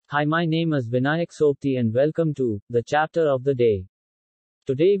Hi, my name is Vinayak Sopti and welcome to the chapter of the day.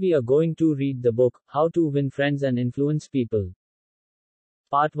 Today we are going to read the book, How to Win Friends and Influence People.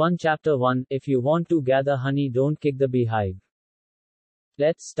 Part 1, Chapter 1, If you want to gather honey, don't kick the beehive.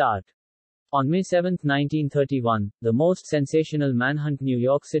 Let's start. On May 7, 1931, the most sensational manhunt New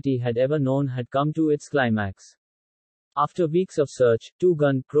York City had ever known had come to its climax. After weeks of search,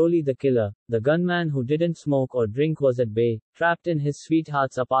 Two-Gun Crowley the killer, the gunman who didn't smoke or drink, was at bay, trapped in his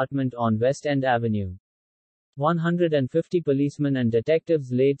sweetheart's apartment on West End Avenue. 150 policemen and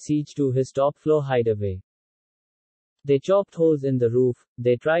detectives laid siege to his top-floor hideaway. They chopped holes in the roof.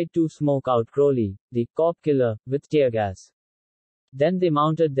 They tried to smoke out Crowley, the cop killer, with tear gas. Then they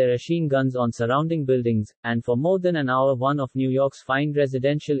mounted their machine guns on surrounding buildings, and for more than an hour one of New York's fine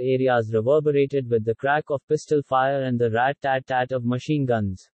residential areas reverberated with the crack of pistol fire and the rat-tat-tat of machine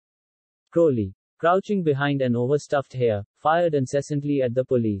guns. Crowley, crouching behind an overstuffed hare, fired incessantly at the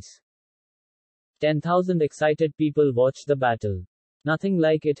police. 10,000 excited people watched the battle. Nothing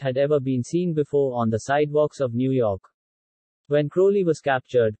like it had ever been seen before on the sidewalks of New York. When Crowley was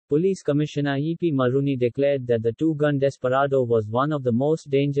captured, Police Commissioner E.P. Mulrooney declared that the two-gun desperado was one of the most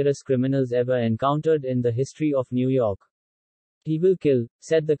dangerous criminals ever encountered in the history of New York. He will kill,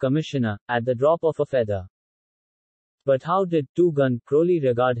 said the commissioner, at the drop of a feather. But how did Two-Gun Crowley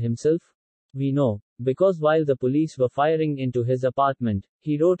regard himself? We know, because while the police were firing into his apartment,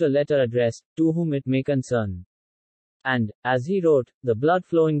 he wrote a letter addressed, "To whom it may concern." And, as he wrote, the blood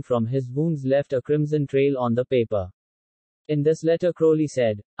flowing from his wounds left a crimson trail on the paper. In this letter Crowley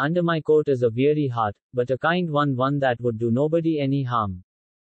said, "Under my coat is a weary heart, but a kind one that would do nobody any harm."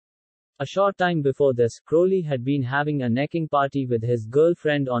 A short time before this, Crowley had been having a necking party with his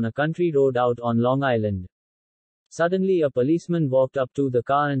girlfriend on a country road out on Long Island. Suddenly a policeman walked up to the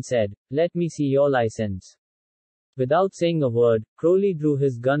car and said, "Let me see your license." Without saying a word, Crowley drew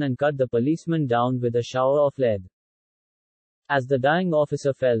his gun and cut the policeman down with a shower of lead. As the dying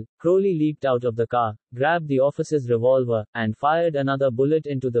officer fell, Crowley leaped out of the car, grabbed the officer's revolver, and fired another bullet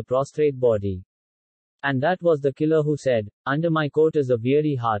into the prostrate body. And that was the killer who said, "Under my coat is a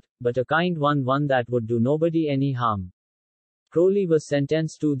weary heart, but a kind one that would do nobody any harm." Crowley was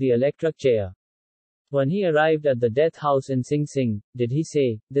sentenced to the electric chair. When he arrived at the death house in Sing Sing, did he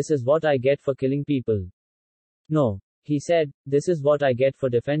say, "This is what I get for killing people"? No. He said, "This is what I get for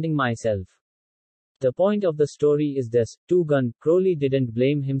defending myself." The point of the story is this: Two-Gun Crowley didn't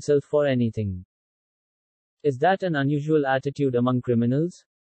blame himself for anything. Is that an unusual attitude among criminals?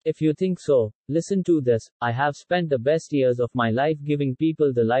 If you think so, listen to this. I have spent the best years of my life giving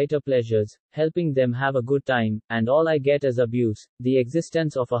people the lighter pleasures, helping them have a good time, and all I get is abuse, the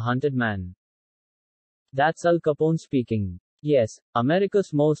existence of a hunted man. That's Al Capone speaking. Yes,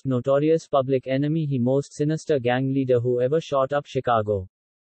 America's most notorious public enemy, the most sinister gang leader who ever shot up Chicago.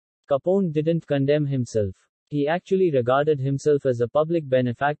 Capone didn't condemn himself. He actually regarded himself as a public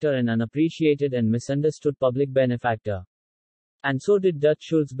benefactor, an unappreciated and misunderstood public benefactor. And so did Dutch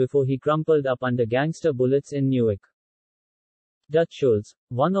Schultz before he crumpled up under gangster bullets in Newark. Dutch Schultz,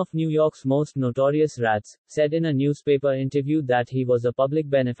 one of New York's most notorious rats, said in a newspaper interview that he was a public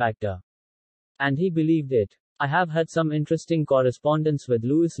benefactor. And he believed it. I have had some interesting correspondence with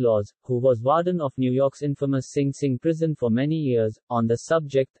Louis Laws, who was warden of New York's infamous Sing Sing prison for many years, on the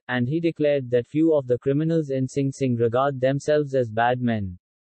subject, and he declared that few of the criminals in Sing Sing regard themselves as bad men.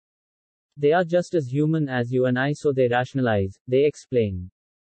 They are just as human as you and I, so they rationalize, they explain.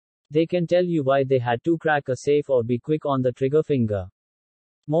 They can tell you why they had to crack a safe or be quick on the trigger finger.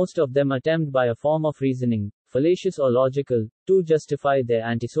 Most of them attempt by a form of reasoning, fallacious or logical, to justify their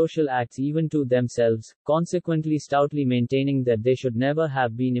antisocial acts even to themselves, consequently stoutly maintaining that they should never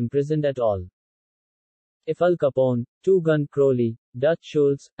have been imprisoned at all. If Al Capone, Two-Gun Crowley, Dutch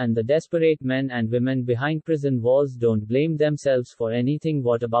Schultz, and the desperate men and women behind prison walls don't blame themselves for anything,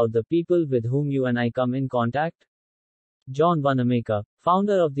 what about the people with whom you and I come in contact? John Wanamaker,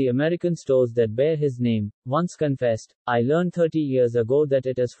 founder of the American stores that bear his name, once confessed, "I learned 30 years ago that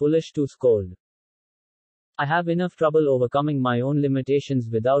it is foolish to scold. I have enough trouble overcoming my own limitations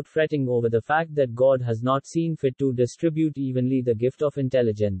without fretting over the fact that God has not seen fit to distribute evenly the gift of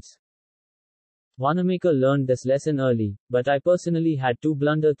intelligence." Wanamaker learned this lesson early, but I personally had to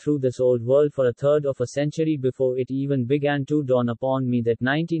blunder through this old world for a third of a century before it even began to dawn upon me that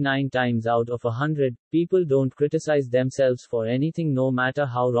 99 times out of 100, people don't criticize themselves for anything, no matter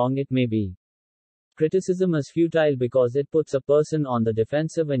how wrong it may be. Criticism is futile because it puts a person on the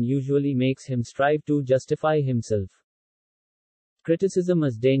defensive and usually makes him strive to justify himself. Criticism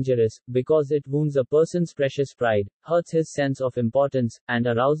is dangerous, because it wounds a person's precious pride, hurts his sense of importance, and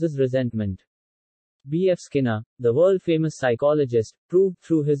arouses resentment. B.F. Skinner, the world-famous psychologist, proved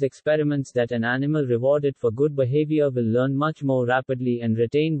through his experiments that an animal rewarded for good behavior will learn much more rapidly and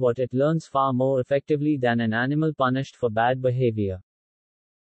retain what it learns far more effectively than an animal punished for bad behavior.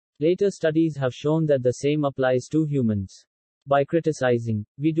 Later studies have shown that the same applies to humans. By criticizing,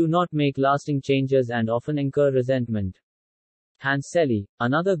 we do not make lasting changes and often incur resentment. Hans Selye,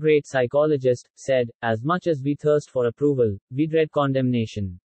 another great psychologist, said, "As much as we thirst for approval, we dread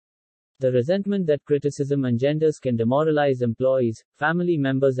condemnation." The resentment that criticism engenders can demoralize employees, family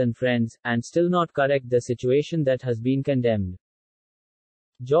members and friends, and still not correct the situation that has been condemned.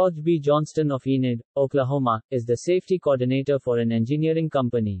 George B. Johnston of Enid, Oklahoma, is the safety coordinator for an engineering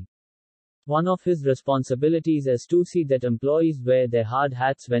company. One of his responsibilities is to see that employees wear their hard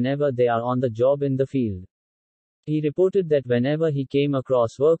hats whenever they are on the job in the field. He reported that whenever he came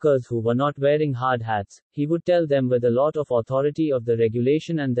across workers who were not wearing hard hats, he would tell them with a lot of authority of the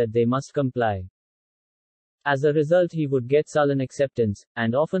regulation and that they must comply. As a result, he would get sullen acceptance,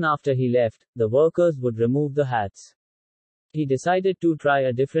 and often after he left, the workers would remove the hats. He decided to try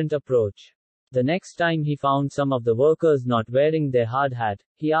a different approach. The next time he found some of the workers not wearing their hard hat,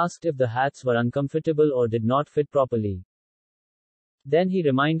 he asked if the hats were uncomfortable or did not fit properly. Then he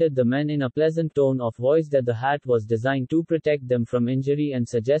reminded the men in a pleasant tone of voice that the hat was designed to protect them from injury and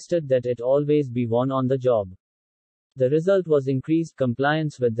suggested that it always be worn on the job. The result was increased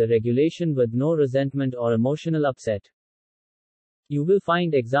compliance with the regulation with no resentment or emotional upset. You will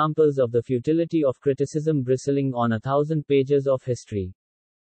find examples of the futility of criticism bristling on 1,000 pages of history.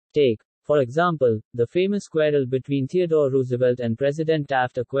 Take, for example, the famous quarrel between Theodore Roosevelt and President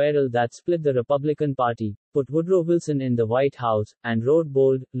Taft, a quarrel that split the Republican Party, put Woodrow Wilson in the White House, and wrote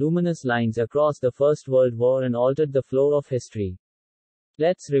bold, luminous lines across the First World War and altered the flow of history.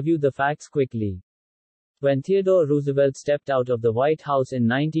 Let's review the facts quickly. When Theodore Roosevelt stepped out of the White House in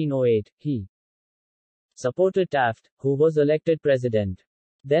 1908, he supported Taft, who was elected president.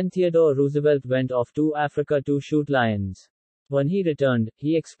 Then Theodore Roosevelt went off to Africa to shoot lions. When he returned,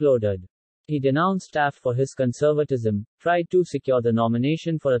 he exploded. He denounced Taft for his conservatism, tried to secure the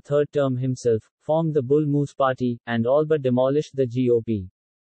nomination for a third term himself, formed the Bull Moose Party, and all but demolished the GOP.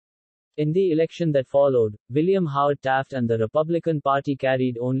 In the election that followed, William Howard Taft and the Republican Party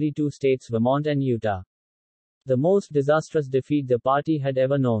carried only 2 states, Vermont and Utah. The most disastrous defeat the party had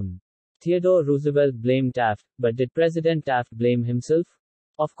ever known. Theodore Roosevelt blamed Taft, but did President Taft blame himself?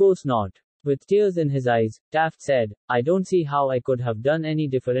 Of course not. With tears in his eyes, Taft said, "I don't see how I could have done any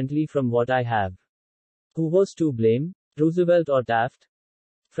differently from what I have." Who was to blame? Roosevelt or Taft?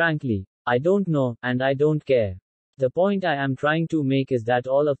 Frankly, I don't know, and I don't care. The point I am trying to make is that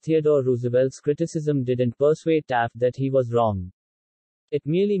all of Theodore Roosevelt's criticism didn't persuade Taft that he was wrong. It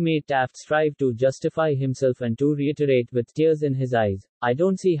merely made Taft strive to justify himself and to reiterate with tears in his eyes, "I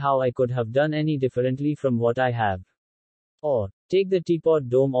don't see how I could have done any differently from what I have." Or, take the Teapot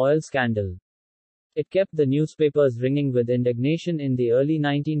Dome oil scandal. It kept the newspapers ringing with indignation in the early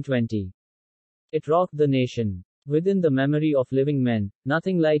 1920s. It rocked the nation. Within the memory of living men,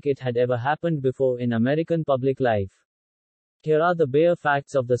 nothing like it had ever happened before in American public life. Here are the bare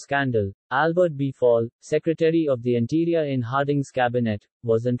facts of the scandal. Albert B. Fall, Secretary of the Interior in Harding's cabinet,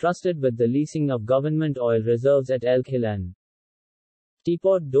 was entrusted with the leasing of government oil reserves at Elk Hill and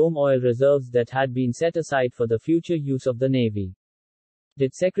Teapot Dome oil reserves that had been set aside for the future use of the Navy.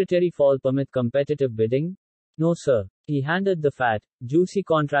 Did Secretary Fall permit competitive bidding? No sir. He handed the fat, juicy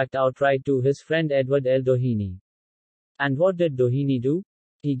contract outright to his friend Edward L. Doheny. And what did Doheny do?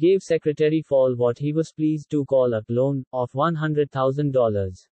 He gave Secretary Fall what he was pleased to call a loan of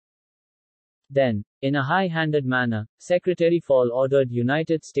 $100,000. Then, in a high-handed manner, Secretary Fall ordered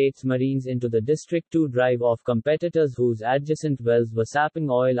United States Marines into the district to drive off competitors whose adjacent wells were sapping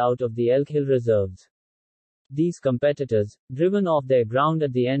oil out of the Elk Hill reserves. These competitors, driven off their ground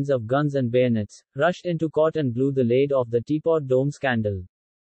at the ends of guns and bayonets, rushed into court and blew the lid off the Teapot Dome scandal.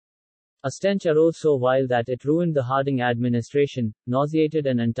 A stench arose so vile that it ruined the Harding administration, nauseated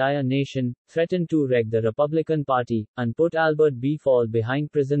an entire nation, threatened to wreck the Republican Party, and put Albert B. Fall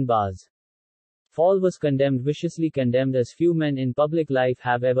behind prison bars. Fall was condemned, viciously condemned, as few men in public life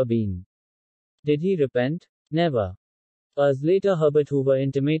have ever been. Did he repent? Never. As later Herbert Hoover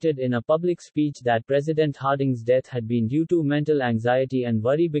intimated in a public speech that President Harding's death had been due to mental anxiety and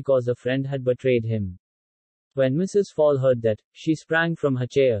worry because a friend had betrayed him. When Mrs. Fall heard that, she sprang from her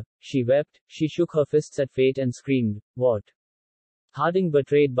chair, she wept, she shook her fists at fate and screamed, "What? Harding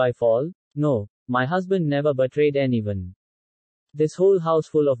betrayed by Fall? No, my husband never betrayed anyone. This whole house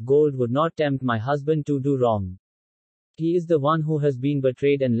full of gold would not tempt my husband to do wrong. He is the one who has been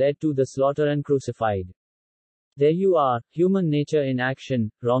betrayed and led to the slaughter and crucified." There you are, human nature in action,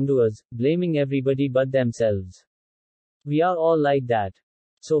 wrongdoers, blaming everybody but themselves. We are all like that.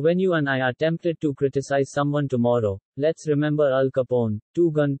 So when you and I are tempted to criticize someone tomorrow, let's remember Al Capone,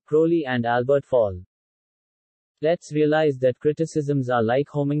 Two-Gun, Crowley and Albert Fall. Let's realize that criticisms are like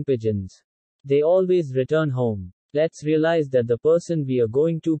homing pigeons. They always return home. Let's realize that the person we are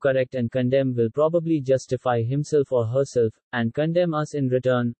going to correct and condemn will probably justify himself or herself, and condemn us in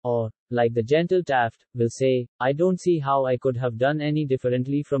return, or, like the gentle Taft, will say, I don't see how I could have done any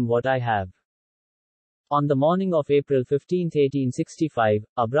differently from what I have. On the morning of April 15, 1865,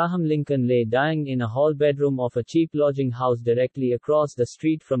 Abraham Lincoln lay dying in a hall bedroom of a cheap lodging house directly across the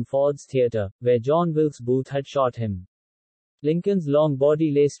street from Ford's Theater, where John Wilkes Booth had shot him. Lincoln's long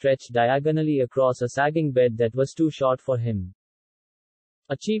body lay stretched diagonally across a sagging bed that was too short for him.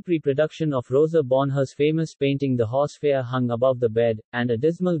 A cheap reproduction of Rosa Bonheur's famous painting The Horse Fair hung above the bed, and a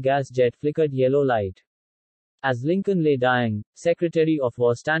dismal gas jet flickered yellow light. As Lincoln lay dying, Secretary of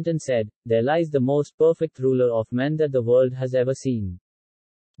War Stanton said, "There lies the most perfect ruler of men that the world has ever seen."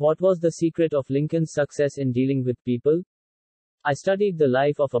 What was the secret of Lincoln's success in dealing with people? I studied the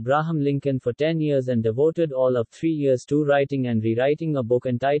life of Abraham Lincoln for 10 years and devoted all of 3 years to writing and rewriting a book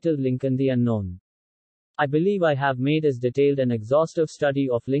entitled Lincoln the Unknown. I believe I have made as detailed and exhaustive study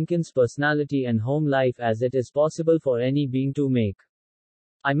of Lincoln's personality and home life as it is possible for any being to make.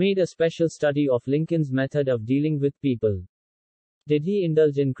 I made a special study of Lincoln's method of dealing with people. Did he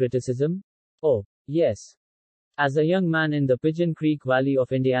indulge in criticism? Oh, yes. As a young man in the Pigeon Creek Valley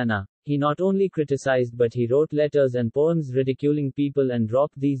of Indiana, he not only criticized but he wrote letters and poems ridiculing people and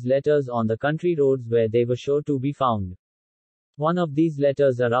dropped these letters on the country roads where they were sure to be found. One of these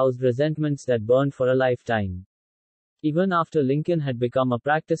letters aroused resentments that burned for a lifetime. Even after Lincoln had become a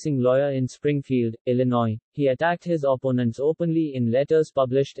practicing lawyer in Springfield, Illinois, he attacked his opponents openly in letters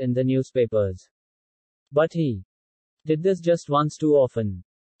published in the newspapers. But he did this just once too often.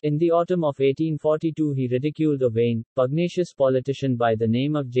 In the autumn of 1842 he ridiculed a vain, pugnacious politician by the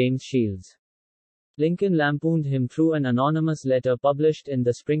name of James Shields. Lincoln lampooned him through an anonymous letter published in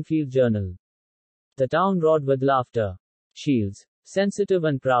the Springfield Journal. The town roared with laughter. Shields, sensitive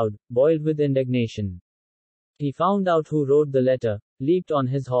and proud, boiled with indignation. He found out who wrote the letter, leaped on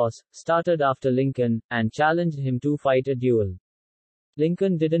his horse, started after Lincoln, and challenged him to fight a duel.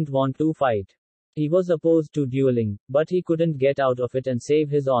 Lincoln didn't want to fight. He was opposed to dueling, but he couldn't get out of it and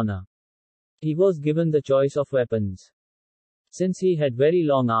save his honor. He was given the choice of weapons. Since he had very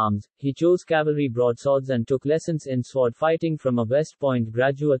long arms, he chose cavalry broadswords and took lessons in sword fighting from a West Point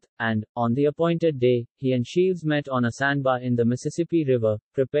graduate, and, on the appointed day, he and Shields met on a sandbar in the Mississippi River,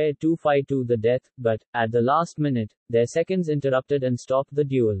 prepared to fight to the death, but, at the last minute, their seconds interrupted and stopped the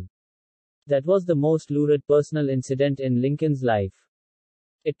duel. That was the most lurid personal incident in Lincoln's life.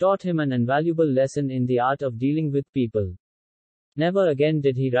 It taught him an invaluable lesson in the art of dealing with people. Never again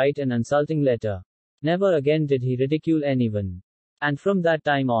did he write an insulting letter. Never again did he ridicule anyone. And from that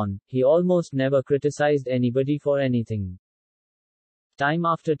time on, he almost never criticized anybody for anything. Time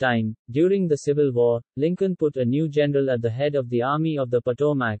after time, during the Civil War, Lincoln put a new general at the head of the Army of the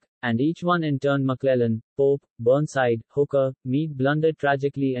Potomac, and each one in turn McClellan, Pope, Burnside, Hooker, Meade blundered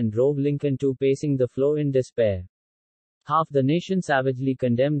tragically and drove Lincoln to pacing the floor in despair. Half the nation savagely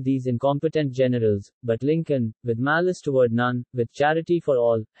condemned these incompetent generals, but Lincoln, with malice toward none, with charity for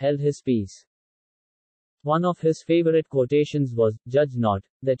all, held his peace. One of his favorite quotations was, "Judge not,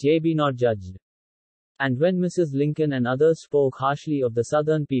 that ye be not judged." And when Mrs. Lincoln and others spoke harshly of the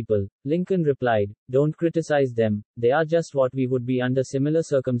Southern people, Lincoln replied, "Don't criticize them, they are just what we would be under similar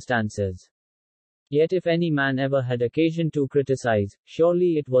circumstances." Yet if any man ever had occasion to criticize,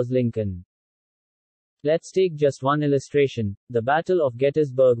 surely it was Lincoln. Let's take just one illustration. The Battle of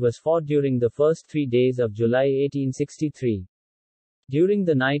Gettysburg was fought during the first 3 days of July 1863. During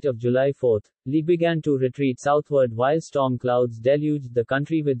the night of July 4, Lee began to retreat southward while storm clouds deluged the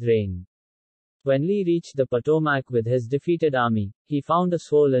country with rain. When Lee reached the Potomac with his defeated army, he found a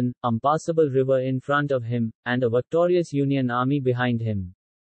swollen, impassable river in front of him, and a victorious Union army behind him.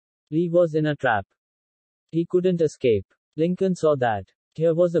 Lee was in a trap. He couldn't escape. Lincoln saw that.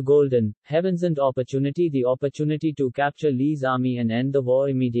 Here was a golden, heaven-sent opportunity, the opportunity to capture Lee's army and end the war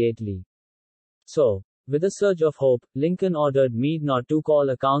immediately. So, with a surge of hope, Lincoln ordered Meade not to call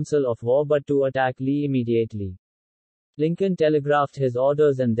a council of war but to attack Lee immediately. Lincoln telegraphed his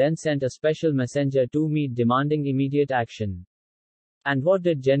orders and then sent a special messenger to Meade demanding immediate action. And what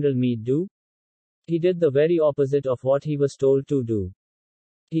did General Meade do? He did the very opposite of what he was told to do.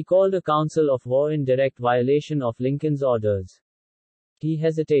 He called a council of war in direct violation of Lincoln's orders. He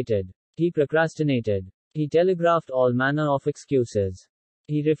hesitated. He procrastinated. He telegraphed all manner of excuses.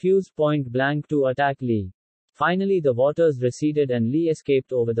 He refused point blank to attack Lee. Finally, the waters receded and Lee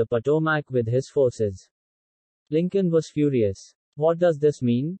escaped over the Potomac with his forces. Lincoln was furious. What does this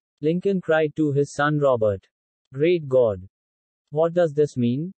mean? Lincoln cried to his son Robert. Great God! What does this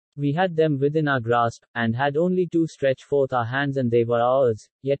mean? We had them within our grasp, and had only to stretch forth our hands and they were ours,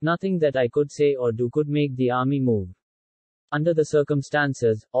 yet nothing that I could say or do could make the army move. Under the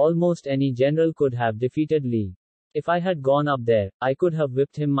circumstances, almost any general could have defeated Lee. If I had gone up there, I could have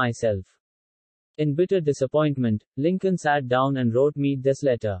whipped him myself. In bitter disappointment, Lincoln sat down and wrote me this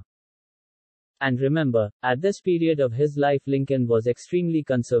letter. And remember, at this period of his life Lincoln was extremely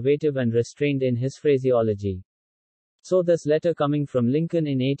conservative and restrained in his phraseology. So this letter coming from Lincoln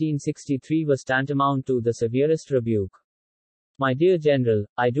in 1863 was tantamount to the severest rebuke. My dear General,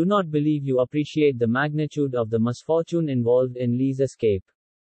 I do not believe you appreciate the magnitude of the misfortune involved in Lee's escape.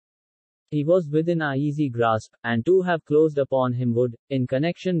 He was within our easy grasp, and to have closed upon him would, in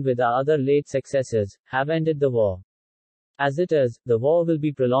connection with our other late successes, have ended the war. As it is, the war will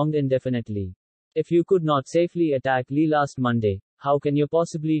be prolonged indefinitely. If you could not safely attack Lee last Monday, how can you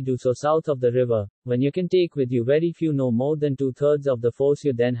possibly do so south of the river, when you can take with you very few, no more than 2/3 of the force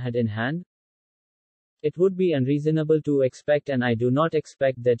you then had in hand? It would be unreasonable to expect, and I do not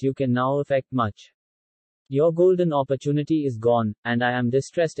expect, that you can now effect much. Your golden opportunity is gone, and I am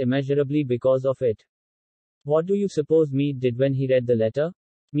distressed immeasurably because of it. What do you suppose Meade did when he read the letter?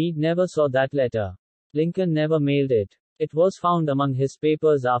 Meade never saw that letter. Lincoln never mailed it. It was found among his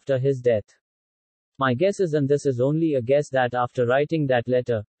papers after his death. My guess is, and this is only a guess, that after writing that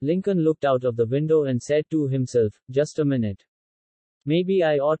letter, Lincoln looked out of the window and said to himself, just a minute. Maybe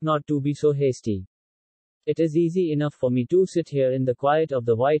I ought not to be so hasty. It is easy enough for me to sit here in the quiet of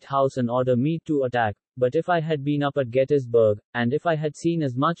the White House and order Meade to attack, but if I had been up at Gettysburg, and if I had seen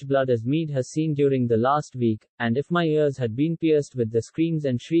as much blood as Meade has seen during the last week, and if my ears had been pierced with the screams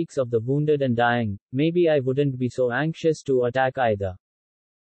and shrieks of the wounded and dying, maybe I wouldn't be so anxious to attack either.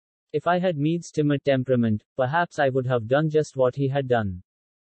 If I had Meade's timid temperament, perhaps I would have done just what he had done.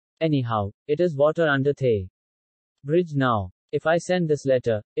 Anyhow, it is water under the bridge now. If I send this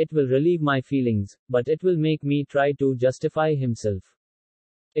letter, it will relieve my feelings, but it will make Meade try to justify himself.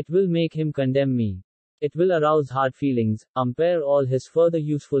 It will make him condemn me. It will arouse hard feelings, impair all his further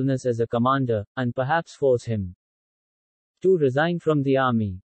usefulness as a commander, and perhaps force him to resign from the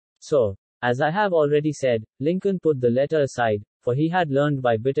army. So, as I have already said, Lincoln put the letter aside, for he had learned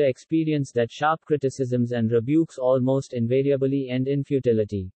by bitter experience that sharp criticisms and rebukes almost invariably end in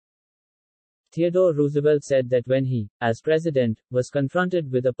futility. Theodore Roosevelt said that when he, as president, was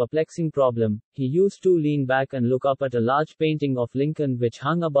confronted with a perplexing problem, he used to lean back and look up at a large painting of Lincoln which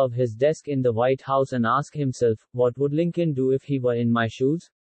hung above his desk in the White House and ask himself, what would Lincoln do if he were in my shoes?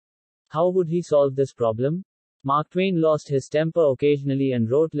 How would he solve this problem? Mark Twain lost his temper occasionally and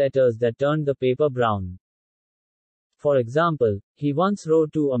wrote letters that turned the paper brown. For example, he once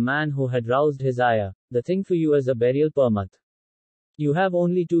wrote to a man who had roused his ire, "The thing for you is a burial permit. You have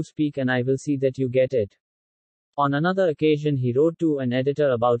only to speak and I will see that you get it." On another occasion he wrote to an editor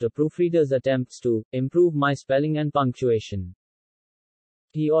about a proofreader's attempts to improve my spelling and punctuation.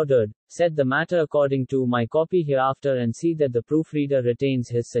 He ordered, "Set the matter according to my copy hereafter and see that the proofreader retains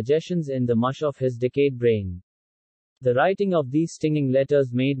his suggestions in the mush of his decayed brain." The writing of these stinging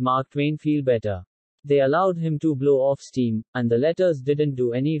letters made Mark Twain feel better. They allowed him to blow off steam, and the letters didn't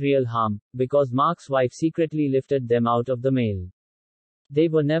do any real harm, because Mark's wife secretly lifted them out of the mail. They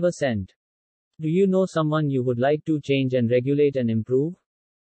were never sent. Do you know someone you would like to change and regulate and improve?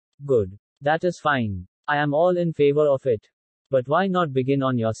 Good. That is fine. I am all in favor of it. But why not begin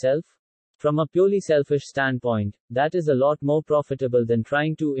on yourself? From a purely selfish standpoint, that is a lot more profitable than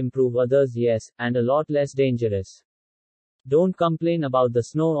trying to improve others, yes, and a lot less dangerous. Don't complain about the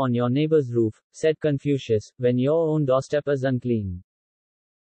snow on your neighbor's roof, said Confucius, when your own doorstep is unclean.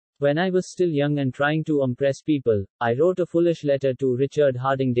 When I was still young and trying to impress people, I wrote a foolish letter to Richard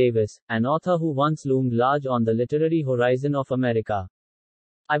Harding Davis, an author who once loomed large on the literary horizon of America.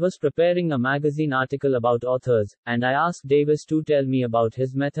 I was preparing a magazine article about authors, and I asked Davis to tell me about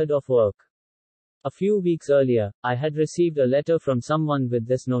his method of work. A few weeks earlier, I had received a letter from someone with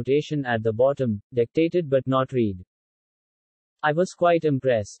this notation at the bottom, dictated but not read. I was quite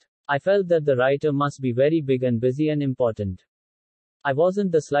impressed. I felt that the writer must be very big and busy and important. I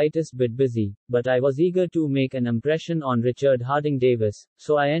wasn't the slightest bit busy, but I was eager to make an impression on Richard Harding Davis,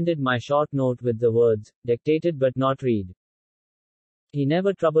 so I ended my short note with the words, dictated but not read. He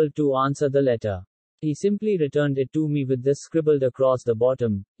never troubled to answer the letter. He simply returned it to me with this scribbled across the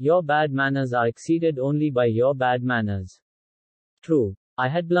bottom, "Your bad manners are exceeded only by your bad manners." True. I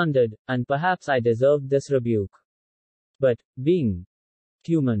had blundered, and perhaps I deserved this rebuke. But, being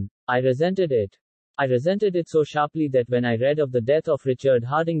human, I resented it. I resented it so sharply that when I read of the death of Richard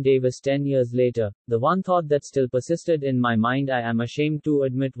Harding Davis 10 years later, the one thought that still persisted in my mind I am ashamed to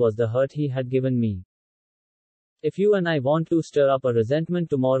admit was the hurt he had given me. If you and I want to stir up a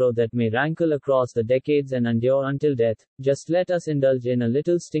resentment tomorrow that may rankle across the decades and endure until death, just let us indulge in a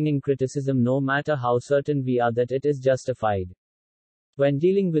little stinging criticism no matter how certain we are that it is justified. When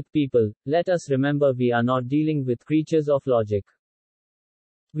dealing with people, let us remember we are not dealing with creatures of logic.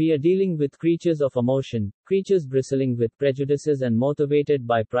 We are dealing with creatures of emotion, creatures bristling with prejudices and motivated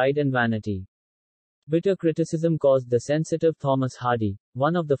by pride and vanity. Bitter criticism caused the sensitive Thomas Hardy,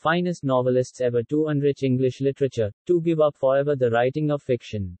 one of the finest novelists ever to enrich English literature, to give up forever the writing of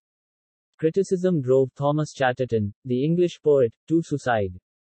fiction. Criticism drove Thomas Chatterton, the English poet, to suicide.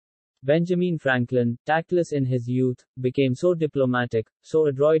 Benjamin Franklin, tactless in his youth, became so diplomatic, so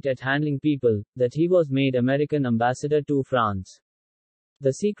adroit at handling people, that he was made American ambassador to France.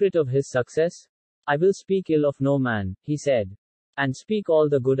 The secret of his success? I will speak ill of no man, he said. And speak all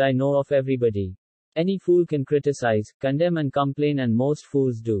the good I know of everybody. Any fool can criticize, condemn and complain, and most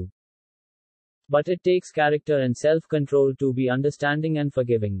fools do. But it takes character and self-control to be understanding and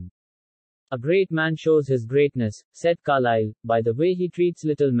forgiving. A great man shows his greatness, said Carlyle, by the way he treats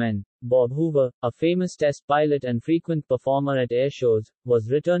little men. Bob Hoover, a famous test pilot and frequent performer at air shows,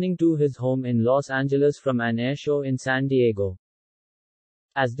 was returning to his home in Los Angeles from an air show in San Diego.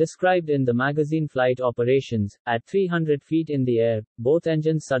 As described in the magazine Flight Operations, at 300 feet in the air, both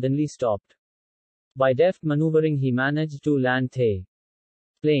engines suddenly stopped. By deft maneuvering he managed to land the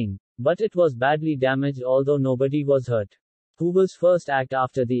plane. But it was badly damaged although nobody was hurt. Hoover's first act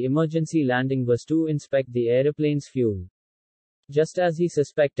after the emergency landing was to inspect the aeroplane's fuel. Just as he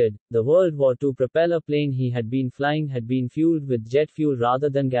suspected, the World War II propeller plane he had been flying had been fueled with jet fuel rather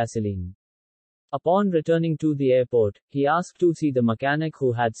than gasoline. Upon returning to the airport, he asked to see the mechanic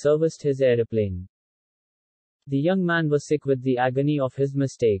who had serviced his aeroplane. The young man was sick with the agony of his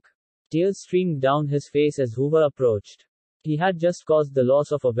mistake. Tears streamed down his face as Hoover approached. He had just caused the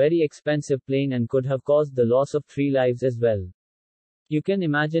loss of a very expensive plane and could have caused the loss of 3 lives as well. You can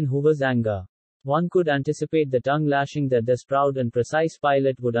imagine Hoover's anger. One could anticipate the tongue lashing that this proud and precise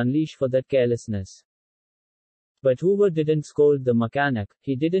pilot would unleash for that carelessness. But Hoover didn't scold the mechanic,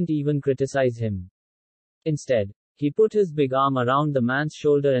 he didn't even criticize him. Instead, he put his big arm around the man's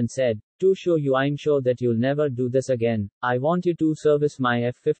shoulder and said, "To show you I'm sure that you'll never do this again, I want you to service my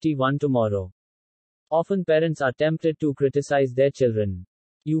F-51 tomorrow." Often parents are tempted to criticize their children.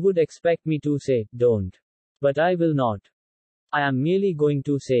 You would expect me to say, "Don't." But I will not. I am merely going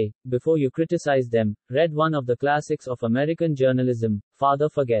to say, before you criticize them, read one of the classics of American journalism, Father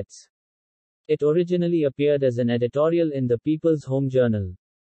Forgets. It originally appeared as an editorial in the People's Home Journal.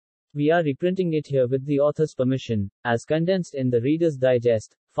 We are reprinting it here with the author's permission, as condensed in the Reader's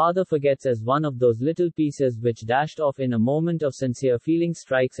Digest. Father Forgets as one of those little pieces which dashed off in a moment of sincere feeling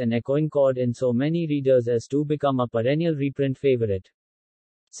strikes an echoing chord in so many readers as to become a perennial reprint favorite.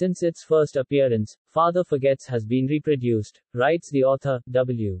 Since its first appearance, Father Forgets has been reproduced, writes the author,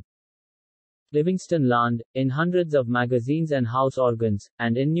 W. Livingston Land, in hundreds of magazines and house organs,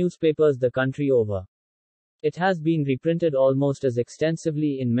 and in newspapers the country over. It has been reprinted almost as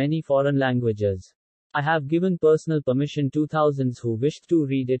extensively in many foreign languages. I have given personal permission to thousands who wished to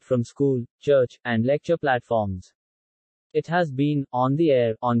read it from school, church, and lecture platforms. It has been on the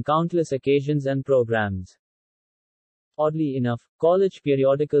air on countless occasions and programs. Oddly enough, college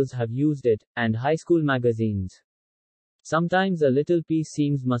periodicals have used it, and high school magazines. Sometimes a little piece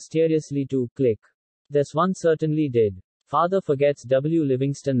seems mysteriously to click. This one certainly did. Father Forgets. W.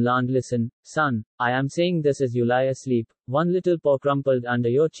 Livingston Land. Listen, son, I am saying this as you lie asleep, one little paw crumpled under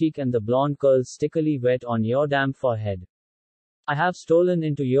your cheek and the blonde curls stickily wet on your damp forehead. I have stolen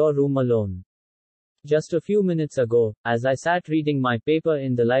into your room alone. Just a few minutes ago, as I sat reading my paper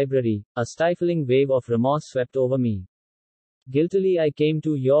in the library, a stifling wave of remorse swept over me. Guiltily I came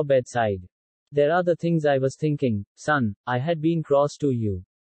to your bedside. There are the things I was thinking, son. I had been cross to you.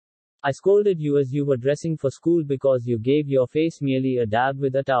 I scolded you as you were dressing for school because you gave your face merely a dab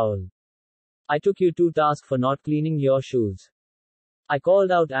with a towel. I took you to task for not cleaning your shoes. I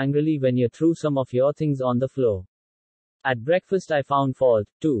called out angrily when you threw some of your things on the floor. At breakfast I found fault,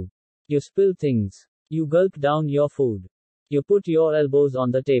 too. You spilled things. You gulped down your food. You put your elbows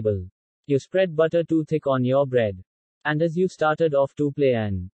on the table. You spread butter too thick on your bread. And as you started off to play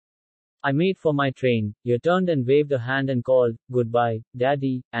I made for my train, you turned and waved a hand and called, "Goodbye,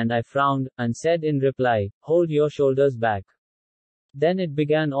 Daddy," and I frowned, and said in reply, "Hold your shoulders back." Then it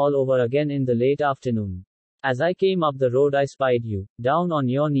began all over again in the late afternoon. As I came up the road I spied you, down on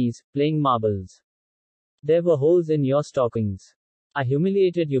your knees, playing marbles. There were holes in your stockings. I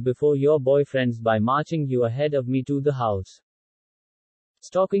humiliated you before your boyfriends by marching you ahead of me to the house.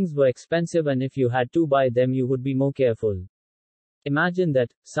 Stockings were expensive, and if you had to buy them, you would be more careful. Imagine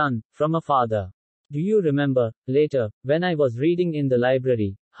that, son, from a father. Do you remember, later, when I was reading in the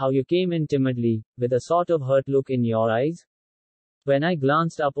library, how you came in timidly, with a sort of hurt look in your eyes? When I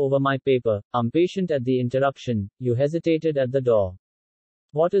glanced up over my paper, impatient at the interruption, you hesitated at the door.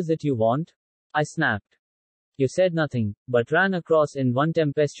 What is it you want? I snapped. You said nothing, but ran across in one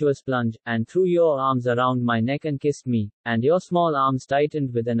tempestuous plunge, and threw your arms around my neck and kissed me, and your small arms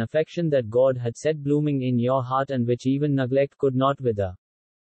tightened with an affection that God had set blooming in your heart and which even neglect could not wither.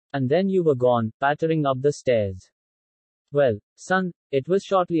 And then you were gone, pattering up the stairs. Well, son, it was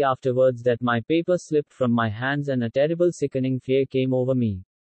shortly afterwards that my paper slipped from my hands and a terrible sickening fear came over me.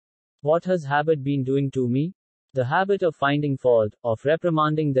 What has habit been doing to me? The habit of finding fault, of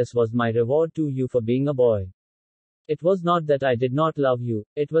reprimanding. This was my reward to you for being a boy. It was not that I did not love you,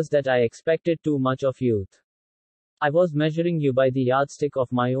 it was that I expected too much of youth. I was measuring you by the yardstick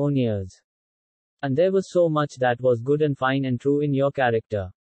of my own years. And there was so much that was good and fine and true in your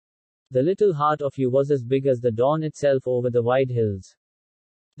character. The little heart of you was as big as the dawn itself over the wide hills.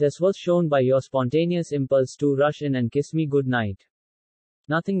 This was shown by your spontaneous impulse to rush in and kiss me good night.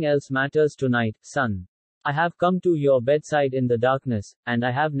 Nothing else matters tonight, son. I have come to your bedside in the darkness, and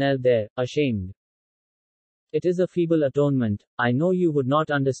I have knelt there, ashamed. It is a feeble atonement. I know you would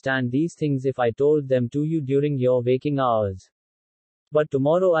not understand these things if I told them to you during your waking hours. But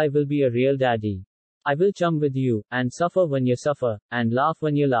tomorrow I will be a real daddy. I will chum with you, and suffer when you suffer, and laugh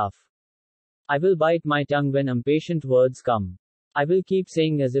when you laugh. I will bite my tongue when impatient words come. I will keep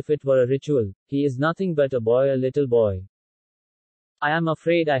saying as if it were a ritual, he is nothing but a boy, a little boy. I am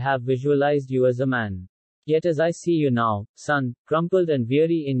afraid I have visualized you as a man. Yet as I see you now, son, crumpled and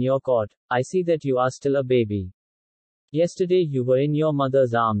weary in your cot, I see that you are still a baby. Yesterday you were in your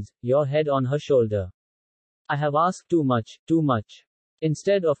mother's arms, your head on her shoulder. I have asked too much, too much.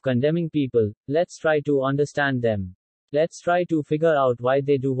 Instead of condemning people, let's try to understand them. Let's try to figure out why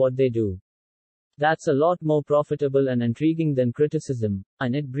they do what they do. That's a lot more profitable and intriguing than criticism,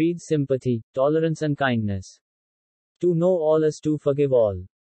 and it breeds sympathy, tolerance and kindness. To know all is to forgive all.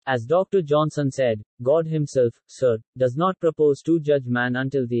 As Dr. Johnson said, God himself, sir, does not propose to judge man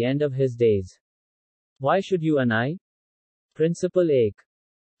until the end of his days. Why should you and I? Principle 8.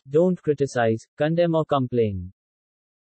 Don't criticize, condemn or complain.